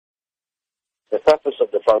The purpose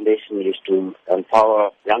of the foundation is to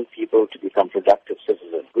empower young people to become productive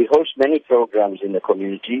citizens. We host many programs in the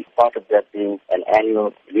community, part of that being an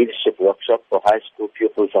annual leadership workshop for high school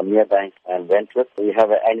pupils from Merebank and Wentworth. We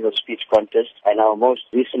have an annual speech contest, and our most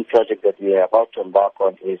recent project that we are about to embark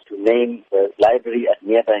on is to name the library at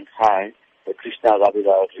Merebank High the Krishna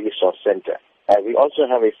Rabilal Resource Center. We also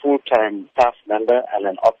have a full-time staff member and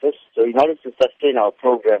an office. So in order to sustain our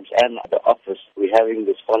programs and the office, we're having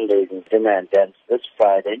this fundraising dinner and dance this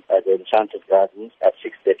Friday at the Enchanted Gardens at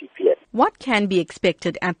 6:30 p.m. What can be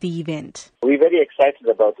expected at the event? We're very excited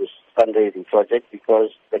about this fundraising project because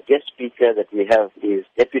the guest speaker that we have is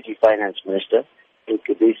Deputy Finance Minister,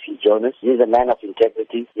 Jonas. He is a man of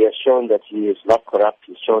integrity. He has shown that he is not corrupt.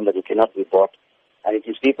 He's shown that he cannot be bought. And it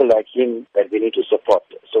is people like him that we need to support.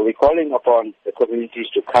 So we're calling upon the communities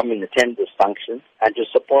to come and attend this function and to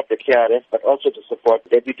support the KRF, but also to support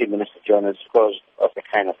Deputy Minister Jonas because of the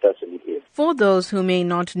kind of person he is. For those who may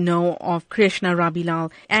not know of Krishna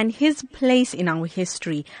Rabilal and his place in our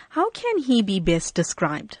history, how can he be best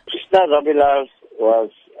described? Krishna Rabilal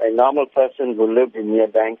was a normal person who lived in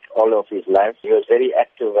Merebank all of his life. He was very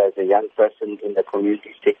active as a young person in the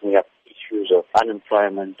communities, taking up issues of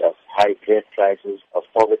unemployment, of high bread prices, of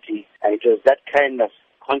poverty. And it was that kind of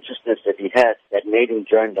consciousness that he had that made him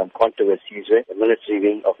join the Umkhonto weSizwe, the military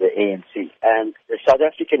wing of the ANC. And the South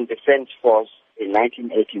African Defence Force in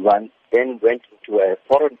 1981 then went into a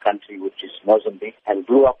foreign country, which is Mozambique, and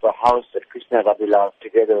blew up a house that Krishna Rabilal,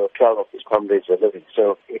 together with 12 of his comrades, were living.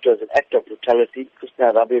 So it was an act of brutality.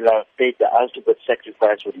 Krishna Rabilal paid the ultimate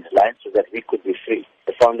sacrifice with his life so that we could be free.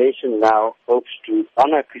 The foundation now hopes to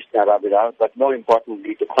honor Krishna Rabilal, but more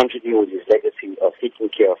importantly, to continue with his legacy of taking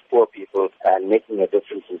care of poor people and making a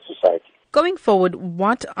difference in society. Going forward,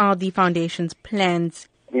 what are the foundation's plans?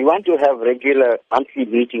 We want to have regular monthly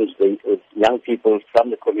meetings with young people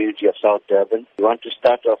from the community of South Durban. We want to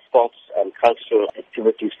start off sports and cultural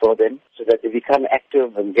activities for them so that they become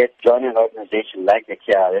active and join an organization like the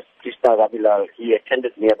KRF. Krishna Rabilal, he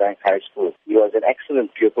attended Merebank High School. He was an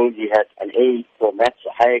excellent pupil. He had an A for maths,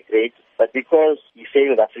 a higher grade, but because he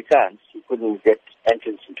failed Afrikaans, he couldn't get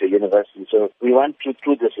entrance into university. So we want to,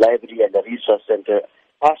 through this library and the resource center,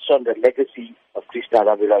 pass on the legacy of Krishna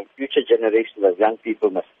Rabilal. Future generations of young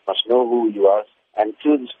people must know who he was. And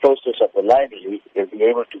through this process of the library, they'll be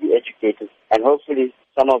able to be educated. And hopefully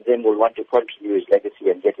some of them will want to continue his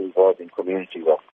legacy and get involved in community work.